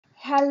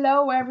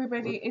Hello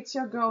everybody, it's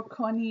your girl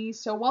Connie.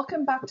 So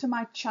welcome back to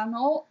my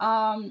channel.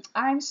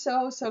 I'm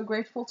so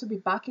grateful to be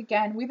back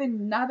again with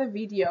another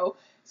video.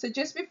 So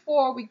just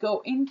before we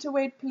go into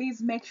it,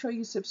 please make sure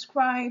you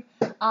subscribe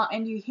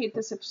and you hit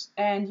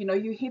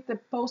the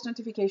post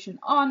notification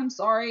on. I'm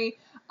sorry.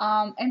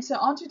 And so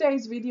on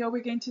today's video,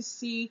 we're going to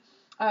see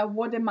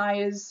Wode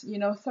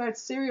third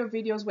series of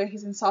videos where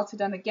he's in South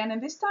Sudan again,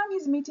 and this time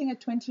he's meeting a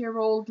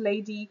 20-year-old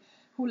lady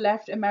who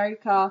left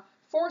America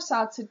for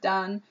South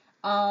Sudan.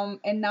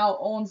 And now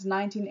owns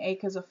 19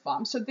 acres of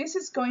farm. So this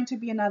is going to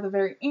be another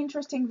very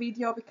interesting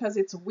video because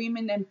it's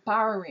women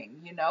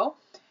empowering,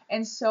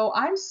 And so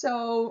I'm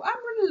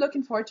really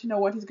looking forward to know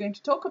what he's going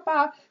to talk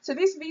about. So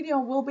this video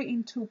will be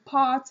in two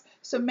parts.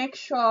 So make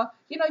sure,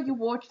 you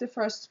watch the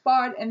first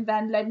part and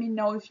then let me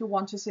know if you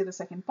want to see the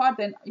second part.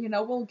 Then,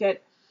 we'll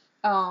get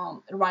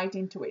right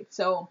into it.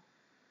 So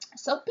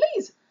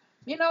please,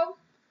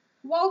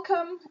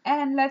 welcome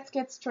and let's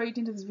get straight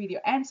into this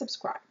video and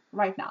subscribe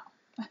right now.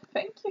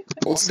 Thank you.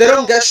 They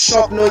don't get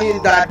shocked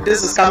knowing that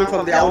this is coming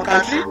from their own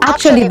country.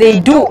 Actually, they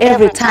do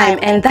every time,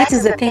 and that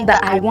is the thing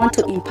that I want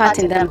to impart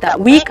in them, that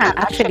we can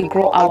actually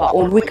grow our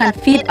own, we can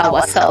feed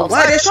ourselves.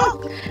 Why are they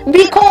shocked?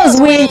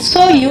 Because we're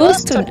so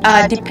used to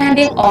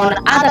depending on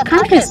other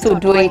countries to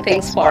doing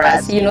things for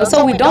us,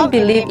 so we don't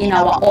believe in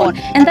our own.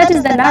 And that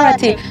is the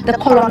narrative, the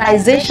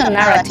colonization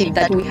narrative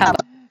that we have.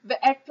 The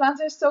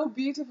eggplants are so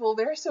beautiful.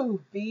 They're so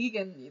big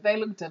and they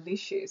look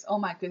delicious. Oh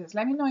my goodness.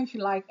 Let me know if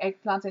you like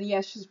eggplants. And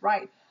yes, she's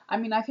right. I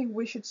mean, I think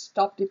we should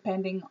stop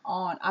depending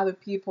on other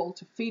people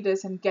to feed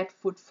us and get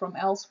food from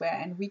elsewhere.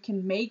 And we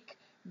can make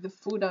the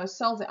food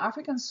ourselves. The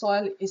African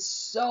soil is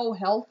so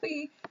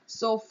healthy,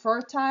 so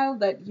fertile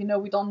that,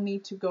 we don't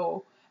need to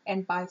go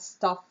and buy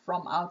stuff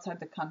from outside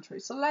the country.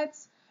 So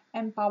let's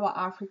empower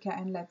Africa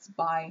and let's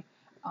buy,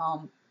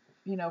 from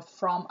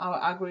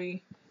our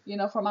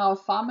from our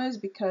farmers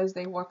because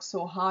they work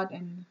so hard,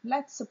 and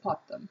let's support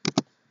them.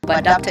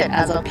 Adapted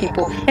as a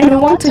people, and we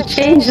want to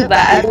change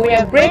that. We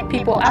are great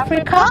people.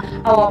 Africa,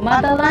 our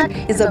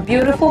motherland, is a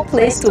beautiful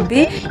place to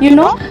be.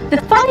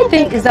 The funny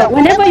thing is that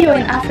whenever you're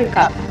in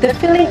Africa, the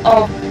feeling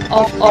of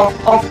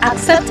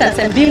acceptance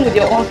and being with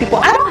your own people,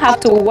 I don't have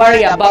to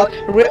worry about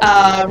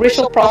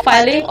racial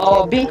profiling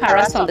or being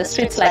harassed on the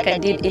streets like I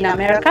did in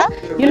America.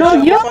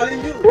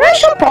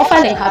 Racial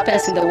profiling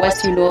happens in the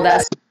West,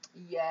 that.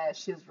 Yeah,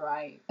 she's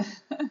right.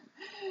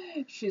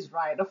 She's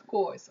right, of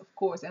course.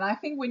 And I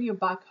think when you're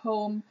back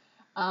home,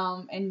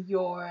 and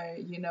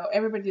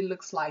everybody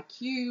looks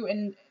like you,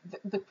 and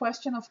the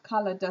question of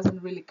color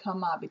doesn't really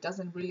come up. It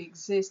doesn't really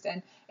exist,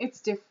 and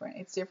it's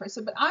different. So,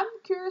 but I'm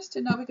curious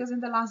to know because in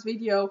the last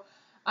video,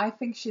 I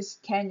think she's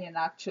Kenyan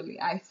actually.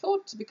 I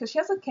thought because she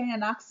has a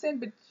Kenyan accent,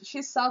 but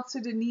she's South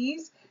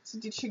Sudanese. So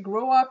did she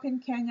grow up in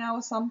Kenya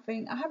or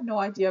something? I have no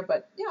idea,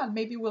 but yeah,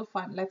 maybe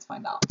let's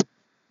find out.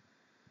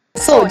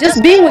 So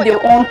just being with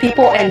your own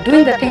people and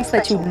doing the things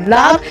that you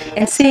love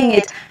and seeing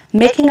it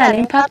making an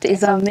impact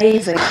is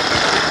amazing.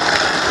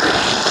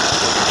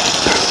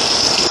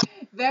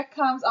 There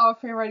comes our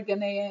favorite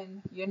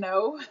Ghanaian,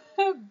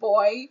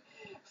 boy,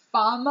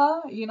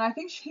 farmer. I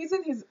think he's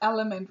in his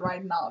element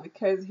right now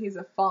because he's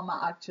a farmer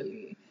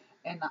actually.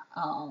 And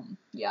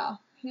yeah,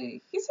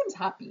 he seems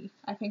happy.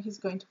 I think he's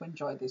going to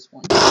enjoy this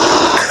one.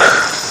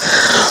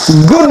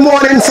 Good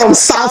morning from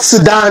South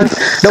Sudan,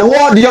 the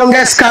world's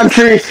youngest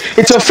country.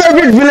 It's your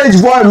favorite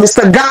village boy,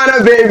 Mr.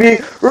 Ghana,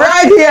 baby,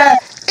 right here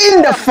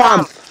in the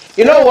farm.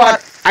 You know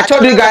what? I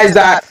told you guys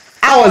that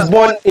I was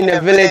born in a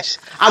village.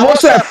 I'm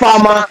also a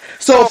farmer.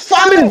 So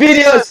farming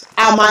videos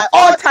are my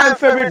all-time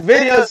favorite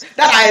videos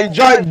that I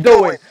enjoy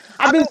doing.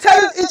 I've been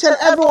telling each and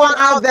everyone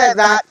out there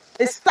that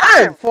it's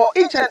time for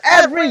each and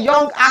every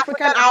young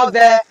African out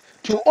there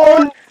to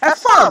own a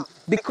farm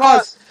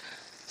because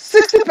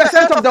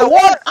 60% of the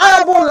world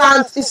arable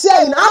land is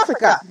here in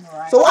Africa.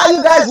 Right. So why are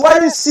you guys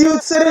wearing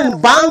suits, sitting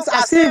in banks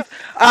as if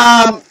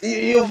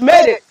you've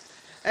made it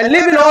and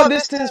leaving all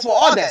these things for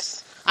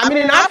others? I mean,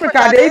 in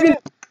Africa, they even...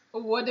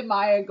 Wode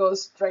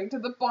goes straight to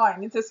the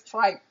point. It's a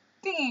strike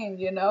thing,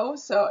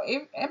 So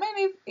if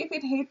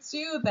it hits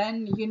you,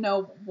 then you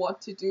know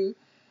what to do.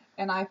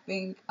 And I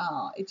think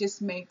it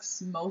just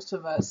makes most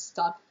of us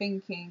start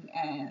thinking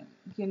and,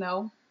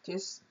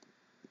 just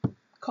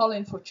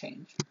calling for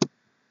change.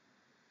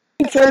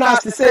 Train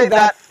us to say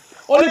that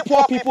only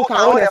poor people can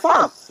own a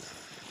farm.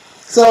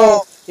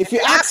 So if you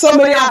ask so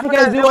many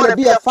Africans, do you want to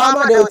be a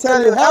farmer? They will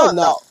tell you, hell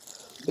no,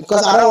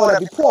 because I don't want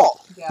to be poor.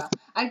 Yeah,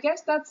 I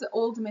guess that's the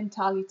old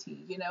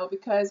mentality,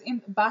 because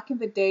back in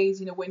the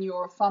days, when you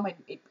were a farmer,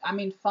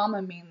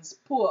 farmer means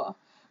poor,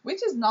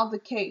 which is not the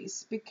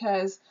case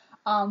because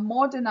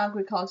modern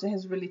agriculture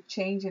has really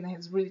changed and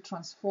has really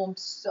transformed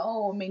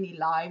so many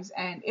lives,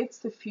 and it's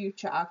the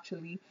future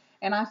actually.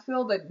 And I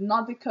feel that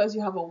not because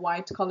you have a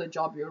white collar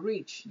job, you're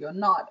rich. You're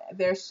not.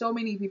 There's so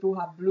many people who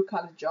have blue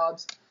collar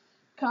jobs,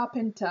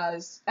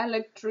 carpenters,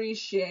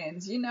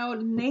 electricians,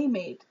 name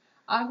it.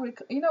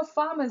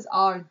 Farmers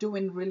are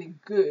doing really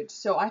good.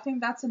 So I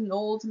think that's an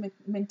old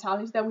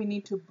mentality that we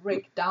need to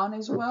break down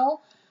as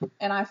well.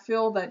 And I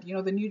feel that,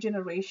 the new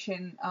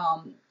generation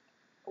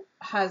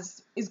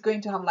is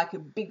going to have like a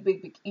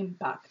big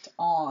impact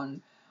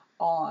on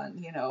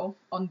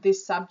on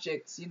these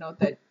subjects,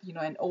 that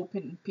and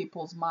open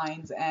people's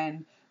minds,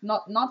 and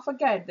not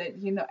forget that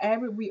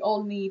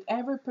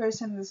every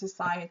person in the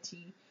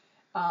society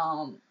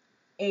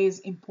is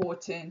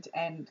important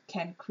and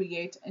can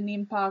create an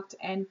impact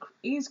and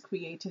is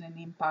creating an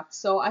impact.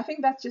 So I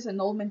think that's just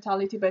an old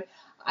mentality, but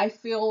I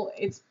feel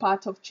it's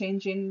part of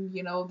changing,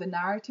 the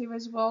narrative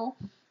as well,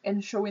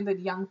 and showing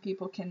that young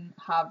people can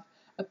have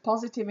a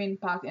positive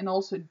impact and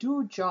also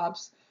do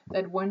jobs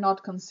that were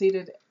not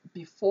considered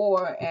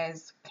before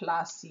as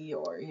classy,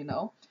 or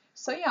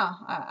so yeah,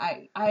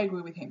 I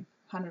agree with him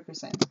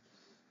 100%.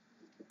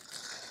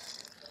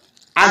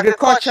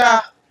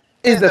 Agriculture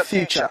is the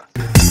future.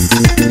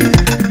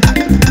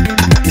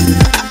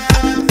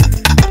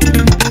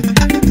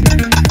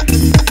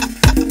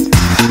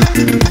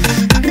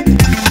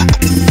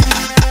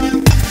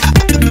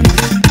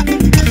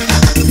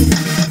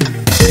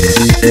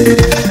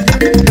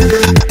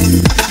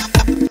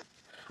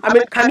 I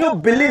mean, can you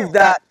believe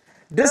that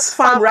this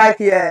farm right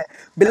here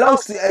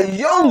belongs to a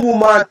young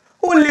woman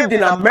who lived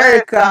in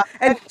America,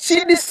 and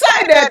she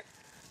decided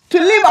to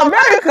leave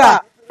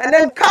America and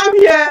then come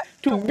here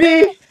to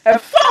be a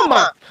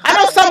farmer? I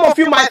know some of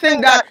you might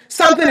think that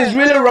something is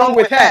really wrong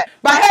with her,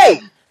 but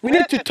hey, we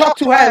need to talk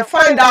to her and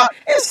find out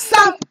if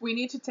something We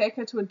need to take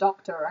her to a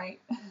doctor, right?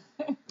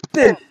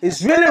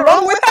 is really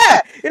wrong with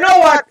her. You know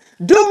what?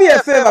 Do me a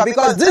favor,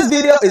 because this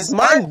video is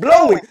mind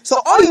blowing.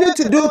 So all you need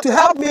to do to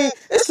help me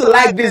is to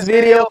like this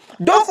video.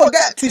 Don't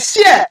forget to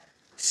share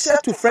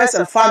to friends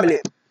and family.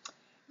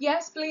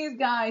 Yes, please,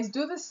 guys,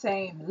 do the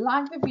same.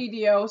 Like the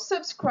video,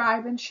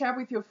 subscribe, and share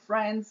with your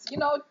friends.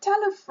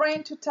 Tell a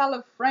friend to tell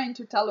a friend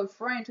to tell a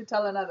friend to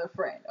tell another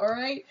friend. All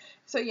right.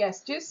 So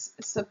yes,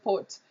 just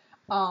support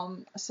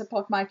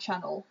my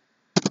channel,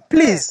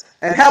 Please,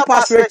 and help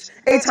us reach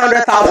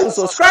 800,000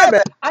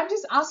 subscribers. I'm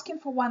just asking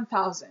for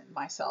 1,000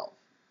 myself.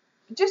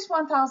 Just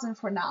 1,000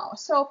 for now.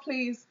 So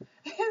please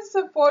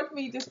support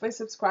me just by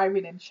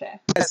subscribing and share.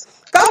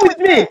 Come with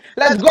me.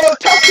 Let's go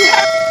talk to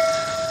her.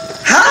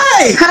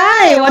 Hi.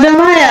 Hi,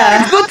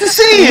 Wode. Good to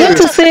see you. Good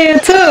to see you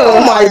too.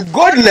 Oh my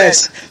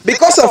goodness.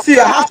 Because of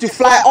you, I have to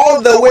fly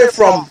all the way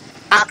from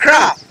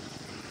Accra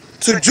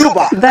to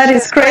Juba. That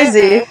is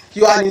crazy.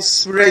 You are an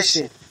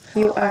inspiration.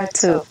 You are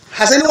too.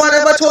 Has anyone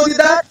ever told you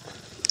that?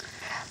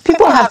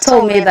 People have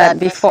told me that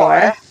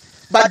before.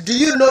 But do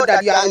you know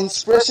that you are an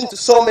inspiration to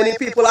so many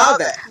people out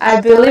there? I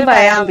believe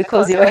I am,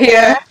 because you're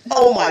here.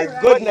 Oh my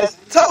goodness.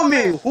 Tell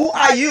me, who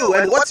are you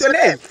and what's your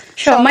name?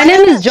 Sure, my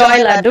name is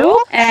Joy Ladu,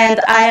 and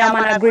I am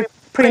an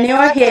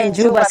agripreneur here in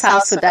Juba,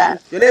 South Sudan.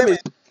 Your name is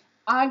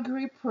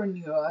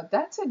Agripreneur.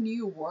 That's a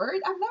new word.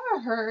 I've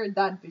never heard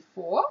that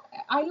before.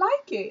 I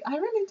like it. I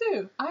really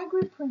do.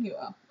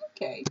 Agripreneur.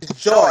 Okay.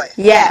 Joy.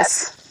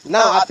 Yes.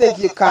 Now I think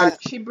you can.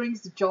 She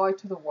brings joy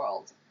to the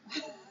world.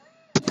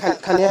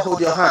 Can you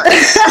hold your hand?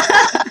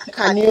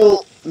 Can you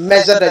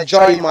measure the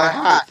joy in my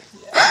heart?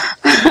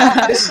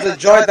 This is the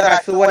joy that I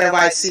feel whenever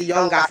I see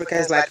young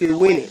Africans like you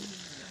winning.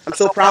 I'm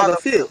so proud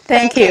of you.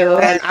 Thank you.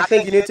 And I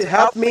think you need to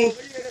help me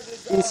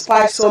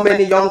inspire so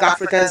many young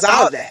Africans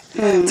out there.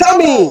 Tell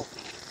me,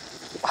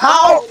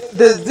 how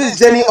does this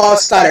journey all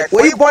started?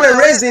 Were you born and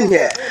raised in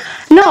here?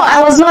 No,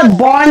 I was not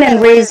born and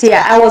raised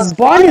here. I was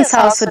born in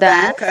South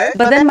Sudan, Okay.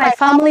 but then my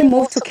family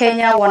moved to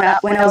Kenya when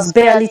I was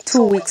barely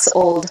 2 weeks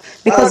old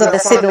because of the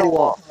civil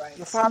war.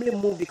 Your family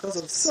moved because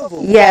of civil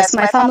war? Yes,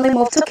 my family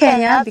moved to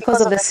Kenya because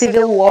of the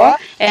civil war,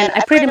 and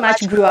I pretty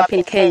much grew up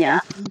in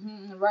Kenya.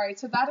 Right.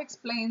 So that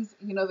explains,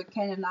 the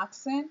Kenyan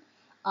accent.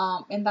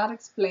 And that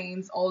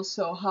explains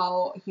also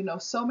how,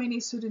 so many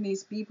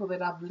Sudanese people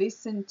that I've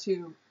listened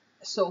to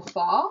so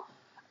far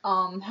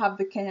have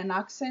the Kenyan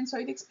accent. So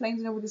it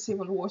explains, with the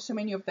civil war, so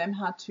many of them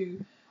had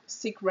to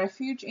seek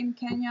refuge in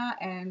Kenya.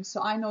 And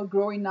so I know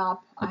growing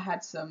up, I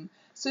had some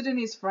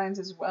Sudanese friends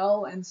as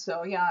well. And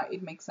so, yeah,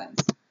 it makes sense.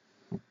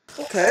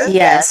 Okay.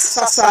 Yes.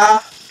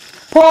 Sasa,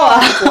 Poa.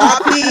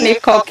 wapi,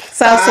 Niko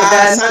South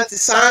Sudan. asante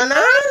sana.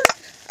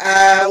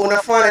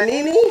 Unafanya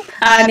nini?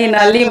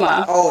 Nina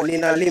Lima. Oh,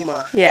 Nina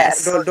Lima.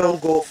 Yes.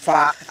 Don't go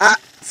far.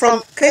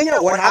 From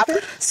Kenya, what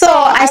happened? So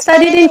I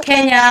studied in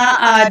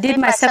Kenya, did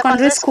my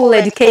secondary school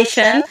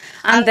education,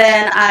 and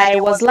then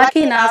I was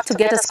lucky enough to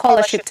get a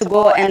scholarship to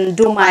go and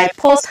do my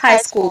post-high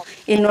school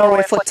in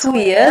Norway for 2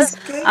 years.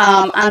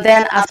 And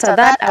then after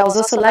that, I was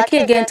also lucky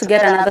again to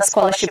get another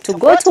scholarship to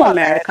go to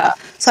America.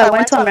 So I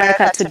went to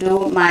America to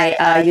do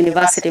my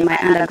university, my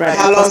undergraduate.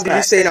 How long did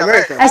you stay in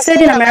America? I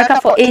stayed in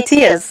America for 8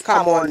 years.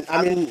 Come on,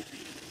 I mean,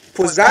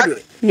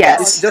 postgraduate.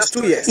 Yes. It's just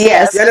 2 years.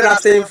 Yes. You ended up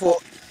staying for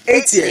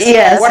 8 years.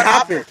 Yes. What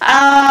happened?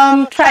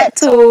 Tried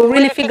to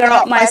really figure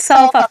out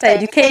myself after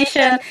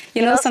education.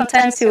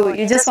 Sometimes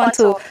you just want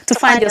to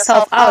find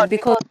yourself out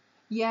because...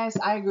 Yes,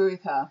 I agree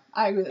with her.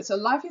 I agree with her. So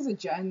life is a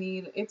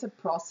journey. It's a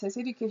process.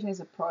 Education is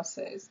a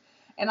process.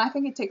 And I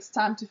think it takes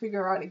time to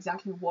figure out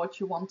exactly what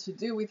you want to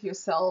do with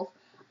yourself,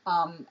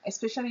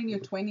 especially in your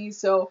 20s.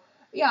 So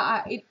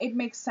yeah, it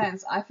makes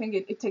sense. I think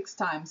it takes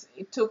time.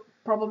 It took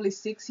probably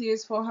 6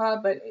 years for her,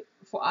 but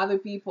for other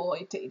people,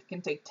 it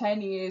can take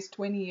 10 years,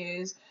 20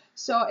 years.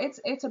 So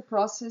it's a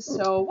process.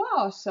 So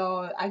wow.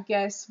 So I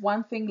guess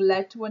one thing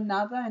led to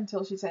another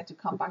until she said to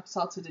come back to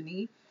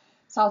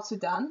South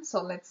Sudan.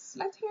 So let's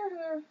hear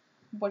her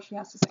what she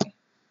has to say.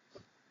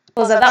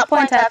 Because at that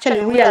point I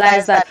actually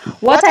realized that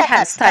what I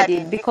had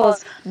studied,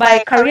 because by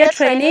career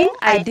training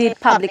I did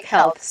public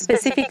health,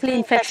 specifically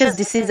infectious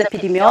disease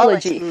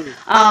epidemiology.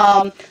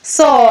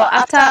 So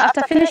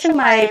after finishing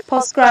my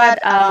postgrad,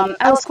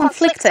 I was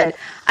conflicted.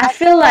 I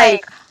feel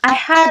like I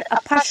had a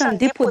passion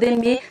deep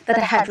within me that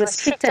I had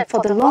restricted for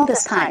the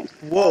longest time.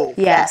 Whoa.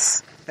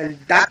 Yes. And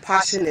that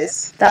passion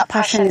is? That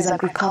passion is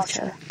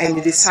agriculture. And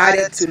you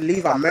decided to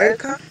leave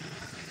America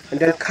and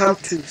then come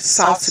to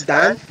South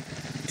Sudan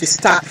to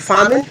start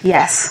farming?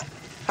 Yes.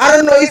 I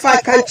don't know if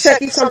I can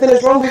check if something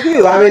is wrong with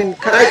you. I mean,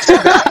 can I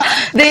check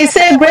that? They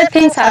say great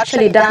things are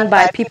actually done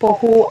by people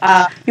who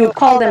are, you would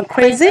call them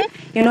crazy.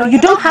 You know,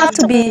 you don't have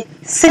to be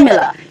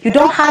similar. You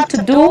don't have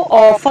to do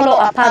or follow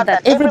a path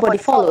that everybody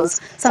follows.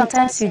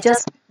 Sometimes you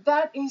just...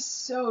 That is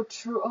so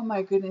true. Oh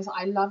my goodness,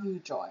 I love you,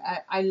 Joy.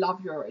 I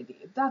love you already.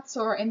 That's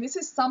so, and this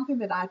is something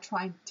that I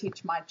try and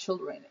teach my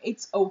children.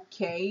 It's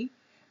okay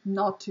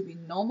not to be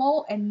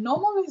normal, and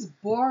normal is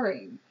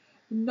boring.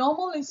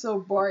 Normal is so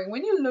boring.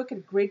 When you look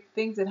at great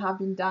things that have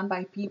been done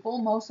by people,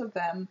 most of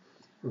them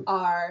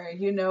are,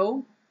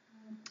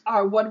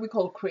 are what we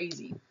call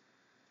crazy.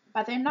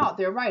 But they're not.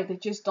 They're right. They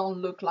just don't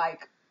look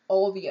like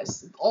all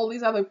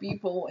these other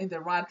people in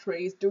the rat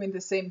race doing the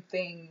same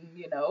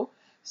thing.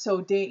 So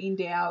day in,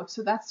 day out.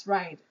 So that's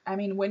right. I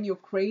mean, when you're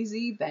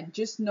crazy, then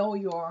just know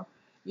you're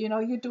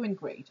doing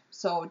great.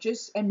 So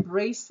just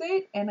embrace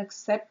it and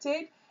accept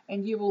it,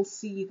 and you will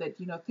see that,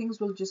 things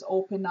will just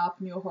open up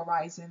new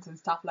horizons and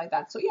stuff like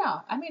that. So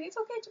yeah, I mean, it's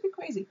okay to be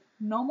crazy.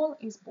 Normal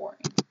is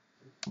boring.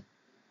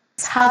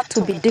 Have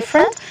to be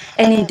different,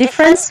 and in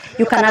difference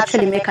you can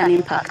actually make an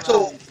impact.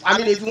 So, I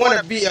mean, if you want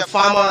to be a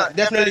farmer,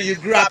 definitely you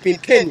grew up in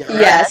Kenya, right?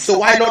 Yes. So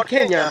why not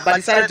Kenya, but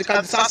decided to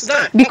come to South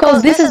Sudan?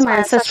 Because this is my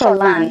ancestral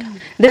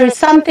land. There is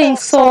something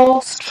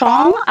so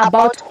strong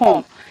about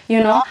home.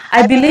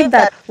 I believe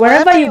that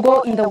wherever you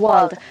go in the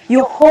world,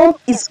 your home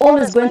is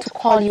always going to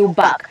call you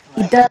back.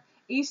 It does.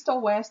 East or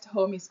west,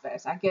 home is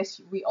best. I guess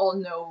we all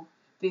know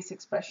this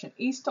expression.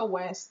 East or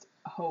west,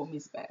 home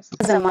is best.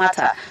 Doesn't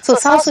matter. So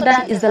South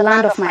Sudan is the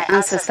land of my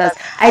ancestors.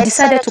 I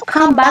decided to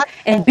come back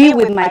and be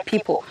with my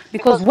people,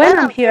 because when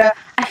I'm here,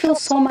 I feel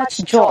so much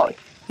joy.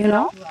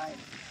 Right.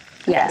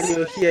 Yes. When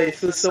you're here, you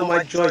feel so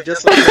much joy,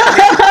 just like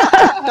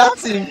that.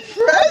 That's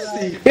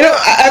impressive.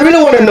 I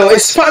really want to know,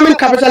 is farming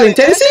capital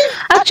intensive?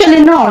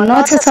 Actually, no,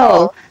 not at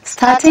all.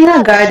 Starting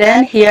a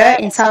garden here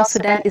in South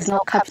Sudan is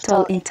not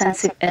capital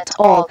intensive at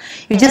all.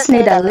 You just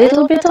need a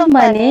little bit of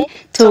money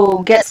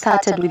to get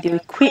started with your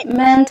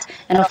equipment,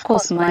 and of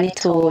course money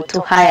to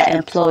hire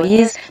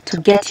employees, to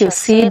get your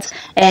seeds,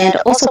 and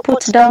also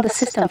put down the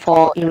system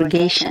for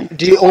irrigation.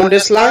 Do you own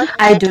this land?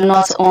 I do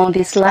not own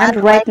this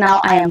land. Right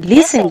now I am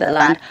leasing the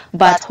land,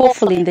 but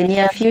hopefully in the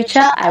near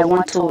future I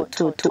want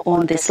to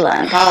own this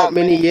land. How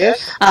many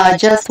years?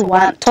 Just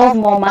 12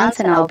 more months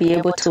and I'll be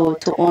able to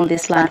own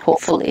this land,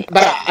 hopefully.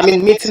 But I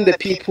mean, meeting the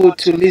people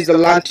to lease the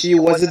land to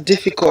you, was it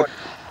difficult?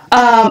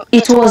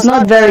 It was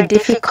not very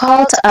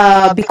difficult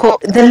because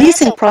the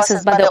leasing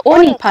process, but the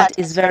owning part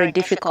is very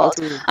difficult.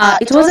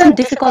 It wasn't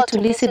difficult to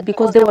lease it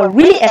because they were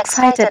really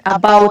excited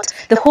about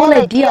the whole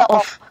idea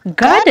of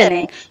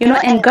gardening,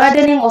 and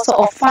gardening also,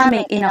 of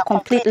farming in a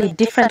completely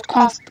different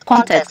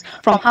context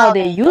from how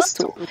they used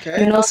to.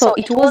 Okay. So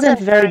it wasn't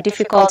very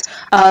difficult.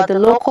 The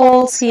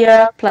locals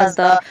here plus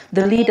the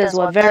leaders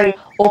were very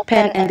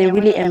open, and they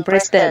really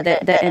embraced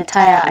the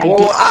entire idea.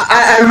 Well,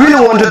 I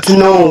really wanted to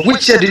know,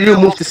 which year did you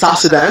move to South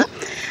Sudan?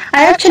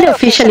 I actually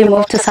officially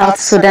moved to South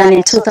Sudan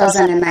in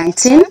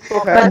 2019,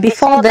 but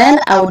before then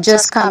I would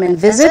just come and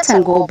visit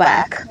and go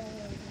back.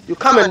 You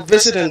come and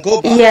visit and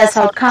go back? Yes,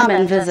 I would come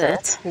and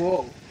visit.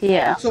 Whoa.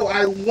 Yeah. So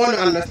I want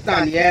to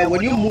understand,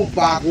 when you moved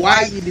back,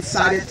 why you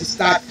decided to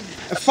start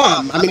a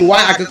farm? I mean,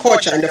 why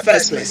agriculture in the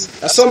first place?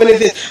 There's so many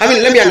things. I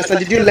mean, let me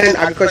understand, did you learn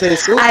agriculture in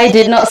school? I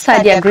did not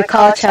study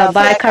agriculture.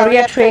 By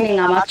career training,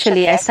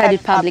 I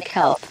studied public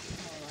health.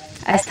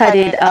 I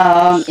studied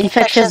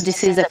infectious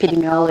disease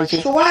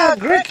epidemiology. So why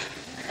agric?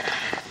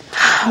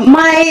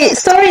 My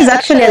story is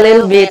actually a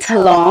little bit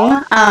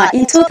long.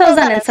 In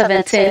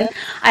 2017,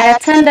 I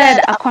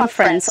attended a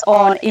conference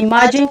on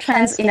emerging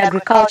trends in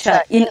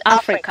agriculture in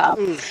Africa.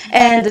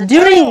 And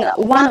during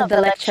one of the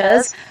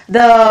lectures,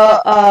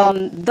 the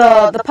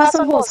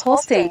person who was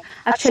hosting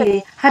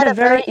actually had a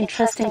very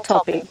interesting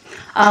topic.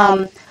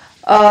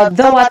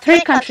 There were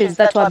 3 countries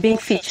that were being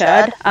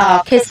featured,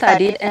 case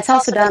studied, and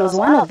South Sudan was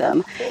one of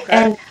them.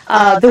 And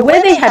the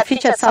way they had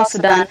featured South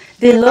Sudan,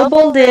 they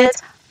labeled it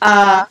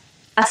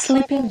a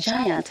sleeping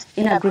giant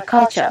in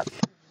agriculture.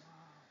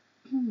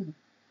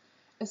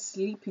 A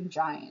sleeping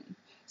giant.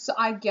 So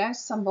I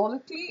guess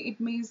symbolically it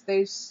means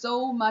there's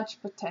so much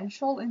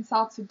potential in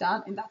South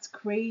Sudan, and that's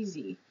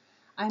crazy.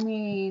 I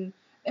mean,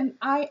 And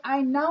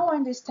I now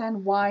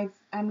understand why.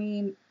 I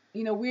mean,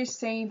 we're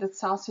saying that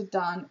South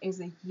Sudan is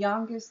the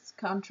youngest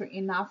country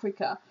in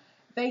Africa.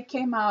 They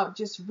came out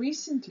just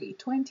recently,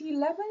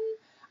 2011,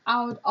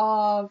 out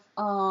of,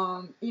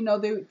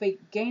 they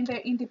gained their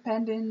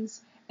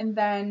independence, and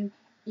then,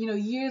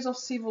 years of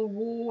civil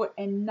war,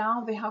 and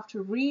now they have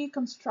to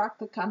reconstruct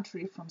the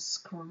country from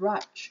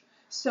scratch.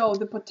 So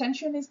the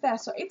potential is there.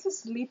 So it's a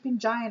sleeping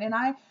giant. And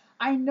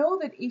I know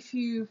that if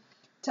you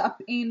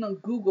tap in on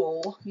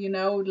Google,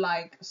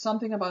 like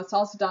something about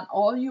South Sudan,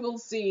 all you will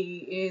see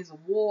is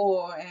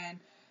war and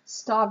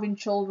starving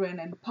children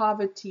and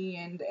poverty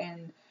and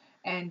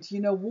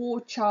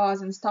war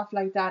chars and stuff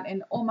like that.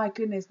 And oh my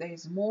goodness, there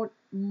is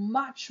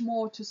much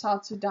more to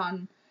South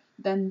Sudan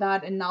than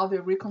that. And now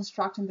they're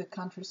reconstructing the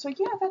country. So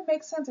yeah, that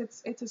makes sense.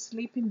 It's a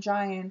sleeping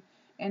giant,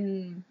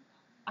 and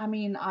I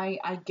mean,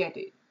 I get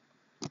it.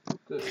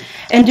 Good.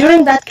 And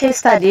during that case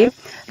study,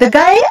 the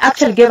guy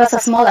actually gave us a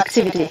small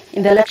activity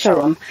in the lecture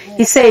room.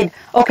 He said,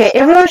 okay,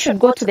 everyone should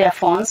go to their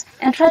phones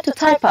and try to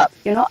type up,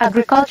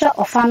 agriculture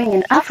or farming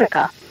in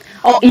Africa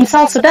or in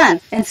South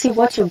Sudan and see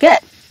what you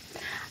get.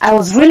 I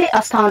was really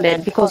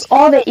astounded because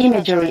all the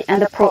imagery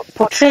and the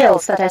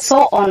portrayals that I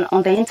saw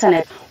on the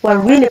internet were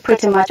really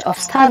pretty much of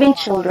starving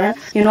children,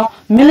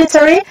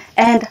 military,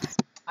 and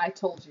I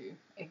told you.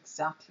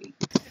 Exactly.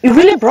 It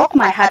really broke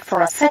my heart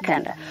for a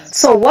second.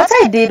 So what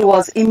I did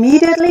was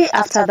immediately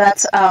after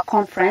that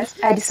conference,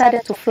 I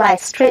decided to fly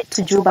straight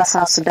to Juba,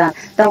 South Sudan.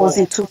 That was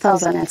in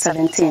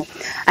 2017.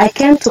 I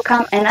came to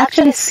come and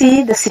actually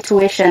see the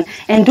situation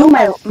and do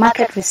my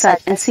market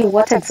research and see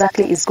what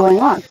exactly is going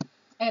on.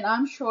 And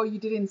I'm sure you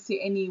didn't see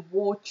any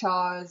war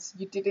chars,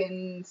 you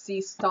didn't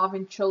see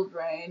starving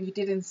children, you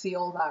didn't see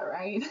all that,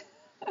 right?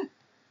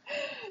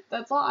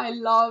 That's all I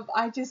love.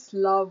 I just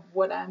love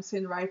what I'm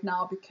seeing right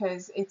now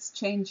because it's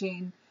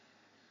changing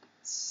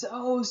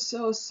so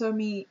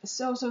many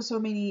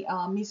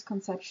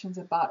misconceptions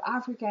about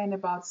Africa and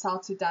about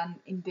South Sudan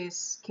in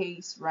this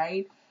case,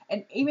 right?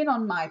 And even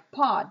on my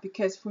part,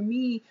 because for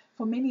me,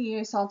 for many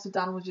years, South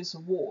Sudan was just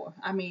war.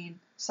 I mean,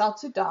 South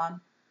Sudan,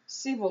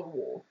 civil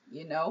war,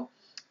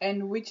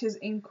 and which is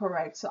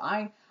incorrect. So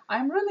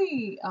I'm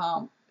really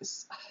I'm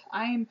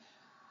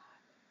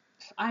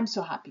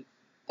so happy.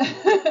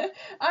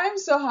 I'm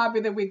so happy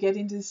that we're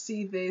getting to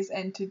see this,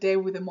 and today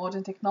with the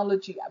modern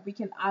technology, we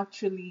can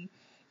actually,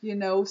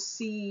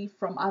 see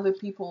from other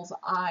people's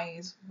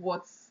eyes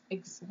what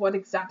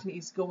exactly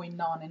is going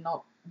on, and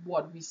not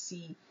what we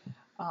see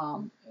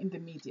in the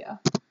media.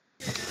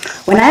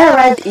 When I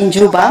arrived in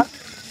Juba,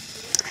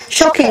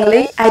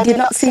 shockingly, I did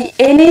not see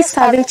any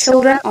starving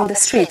children on the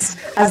streets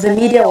as the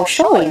media was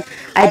showing.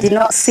 I did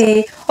not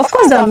see, of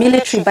course, the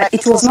military, but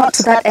it was not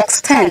to that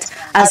extent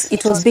as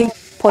it was being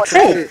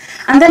portrayed.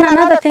 And then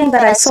another thing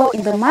that I saw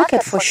in the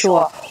market for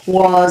sure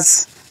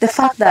was the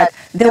fact that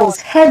there was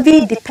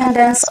heavy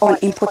dependence on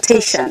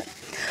importation.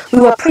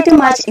 We were pretty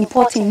much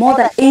importing more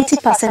than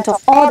 80%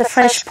 of all the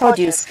fresh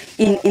produce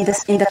in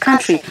the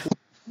country.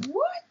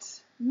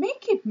 What?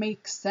 Make it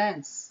make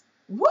sense.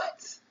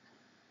 What?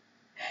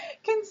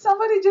 Can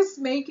somebody just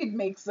make it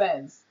make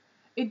sense?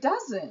 It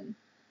doesn't.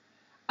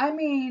 I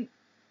mean,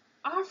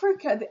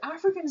 the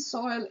African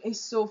soil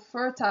is so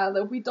fertile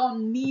that we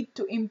don't need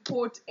to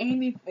import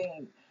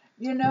anything.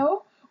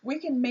 We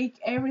can make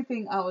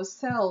everything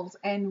ourselves,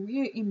 and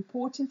we're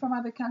importing from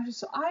other countries.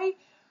 So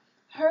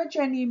her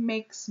journey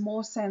makes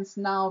more sense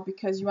now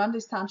because you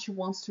understand she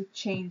wants to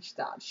change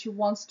that. She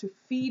wants to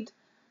feed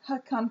her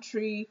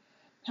country,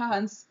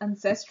 her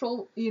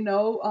ancestral,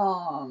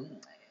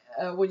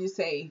 what do you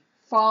say,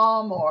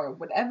 farm or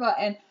whatever.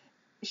 And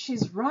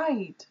she's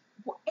right.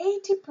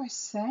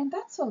 80%,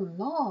 that's a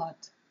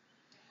lot.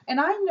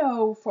 And I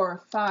know for a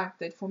fact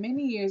that for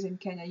many years in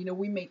Kenya,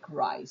 we make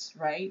rice,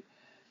 right?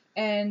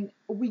 And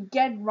we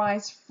get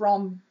rice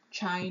from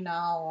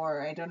China,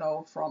 or I don't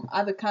know, from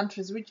other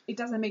countries, which it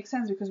doesn't make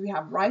sense because we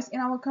have rice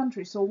in our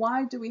country. So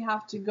why do we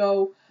have to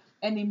go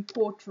and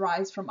import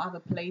rice from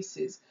other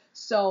places?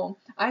 So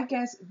I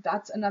guess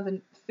that's another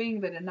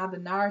thing, that another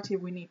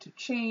narrative we need to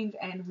change,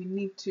 and we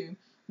need to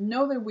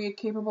know that we're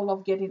capable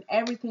of getting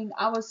everything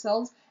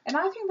ourselves. And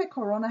I think the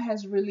corona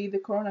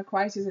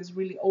crisis has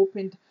really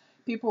opened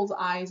people's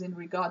eyes in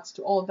regards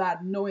to all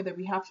that, knowing that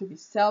we have to be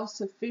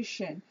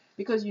self-sufficient,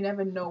 because you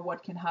never know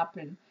what can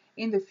happen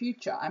in the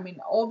future. I mean,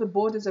 all the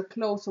borders are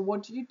closed, so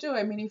what do?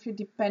 I mean, if you're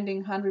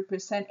depending 100%,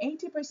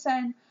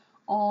 80%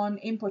 on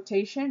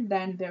importation,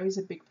 then there is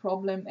a big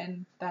problem,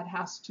 and that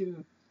has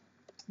to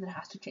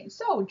change.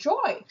 So,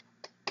 Joy,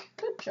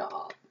 good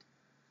job.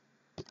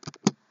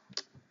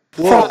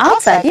 From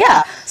outside,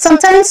 yeah.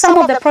 Sometimes some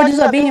of the produce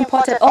are being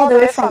imported all the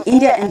way from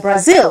India and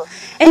Brazil.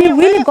 And it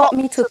really got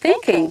me to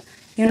thinking,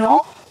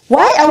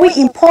 why are we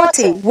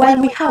importing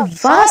when we have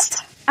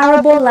vast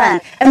arable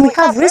land and we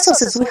have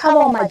resources? We have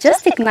our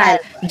majestic Nile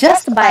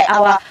just by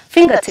our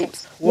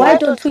fingertips. Why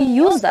don't we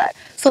use that?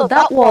 So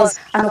that was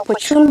an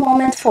opportune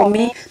moment for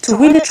me to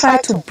really try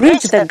to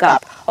bridge the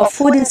gap of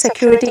food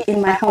insecurity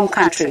in my home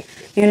country.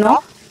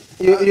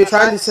 You're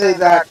trying to say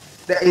that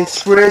the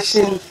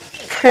inspiration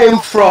came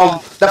from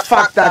the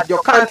fact that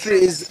your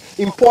country is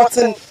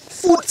importing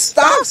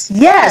foodstuffs?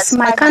 Yes,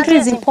 my country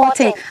is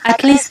importing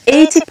at least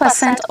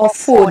 80% of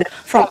food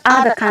from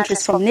other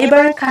countries, from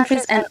neighboring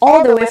countries, and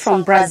all the way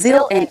from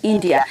Brazil and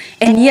India.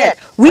 And yet,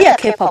 we are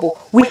capable.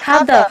 We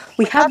have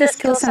the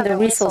skills and the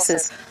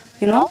resources,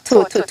 you know,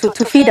 to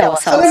feed So let me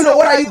ourselves. know,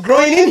 what are you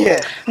growing in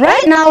here?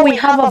 Right now, we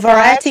have a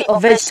variety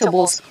of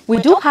vegetables. We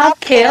do have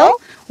kale.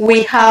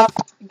 We have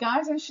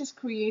Guys, and she's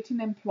creating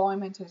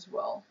employment as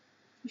well.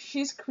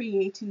 She's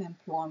creating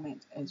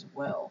employment as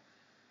well.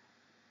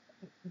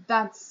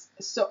 That's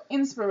so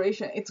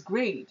inspiration. It's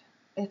great.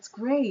 It's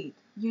great,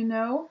 you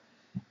know?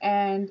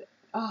 And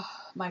oh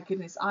my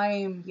goodness,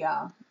 I'm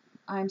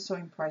so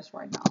impressed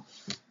right now.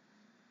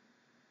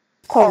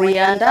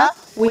 coriander,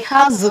 we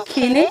have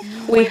zucchini,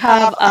 we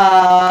have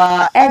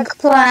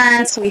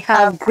eggplants, we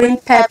have green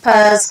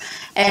peppers,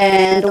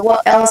 and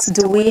what else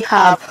do we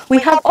have? We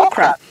have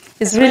okra.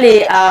 It's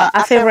really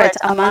a favorite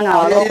among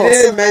our You locals.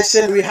 didn't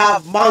mention we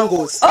have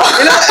mangoes.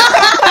 You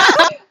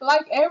know,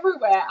 Like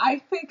everywhere. I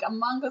think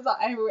mangoes are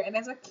everywhere. And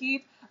as a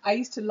kid, I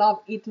used to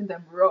love eating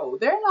them raw.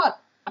 They're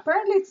not,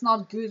 apparently, it's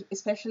not good,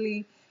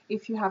 especially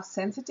if you have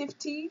sensitive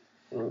teeth.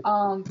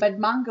 But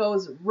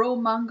mangoes, raw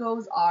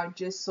mangoes are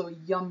just so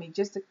yummy.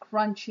 Just the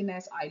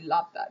crunchiness. I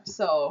love that.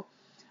 So,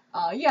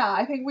 yeah,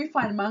 I think we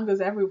find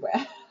mangoes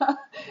everywhere.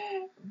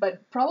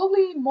 But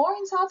probably more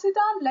in South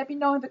Sudan. Let me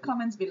know in the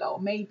comments below.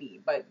 Maybe.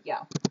 But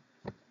yeah.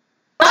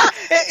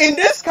 in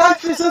this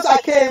country, since I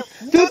came,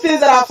 two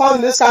things that I found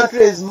in this country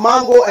is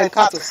mango and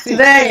cattle. See,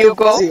 There you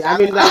go. see, I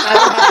mean, like, I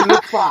don't have to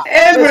look far.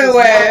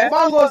 Everywhere.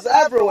 Mangoes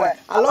everywhere.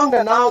 Along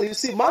the Nile, you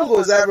see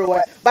mangoes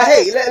everywhere. But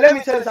hey, let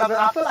me tell you something.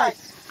 I feel like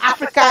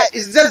Africa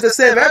is just the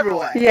same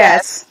everywhere.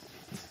 Yes.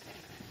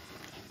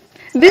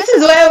 This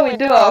is where we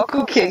do our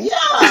cooking. Yeah.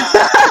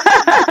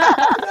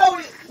 You know,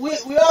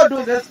 we all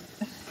do this.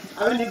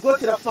 I mean, you go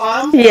to the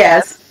farm.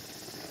 Yes.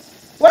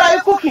 What are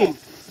you cooking?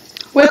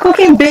 We're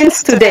cooking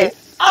beans today.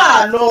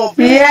 Ah, no.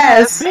 Beans,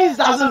 Yes. beans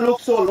doesn't look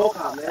so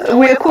local, man.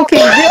 We're cooking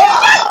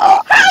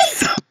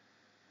beans.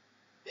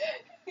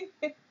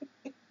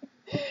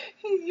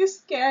 You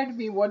scared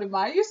me, what am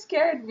I? You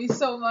scared me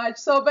so much.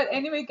 So, but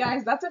anyway,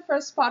 guys, that's the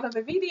first part of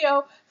the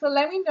video. So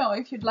let me know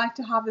if you'd like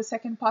to have the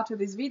second part of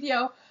this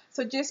video.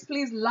 So just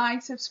please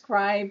like,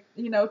 subscribe,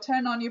 you know,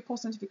 turn on your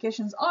post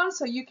notifications on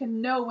so you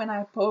can know when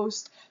I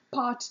post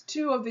part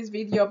 2 of this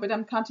video. But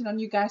I'm counting on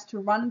you guys to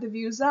run the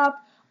views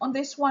up on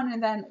this one,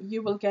 and then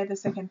you will get the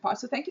second part.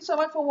 So thank you so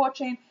much for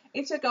watching.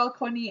 It's your girl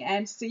Connie,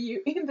 and see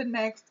you in the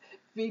next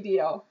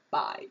video.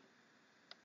 Bye.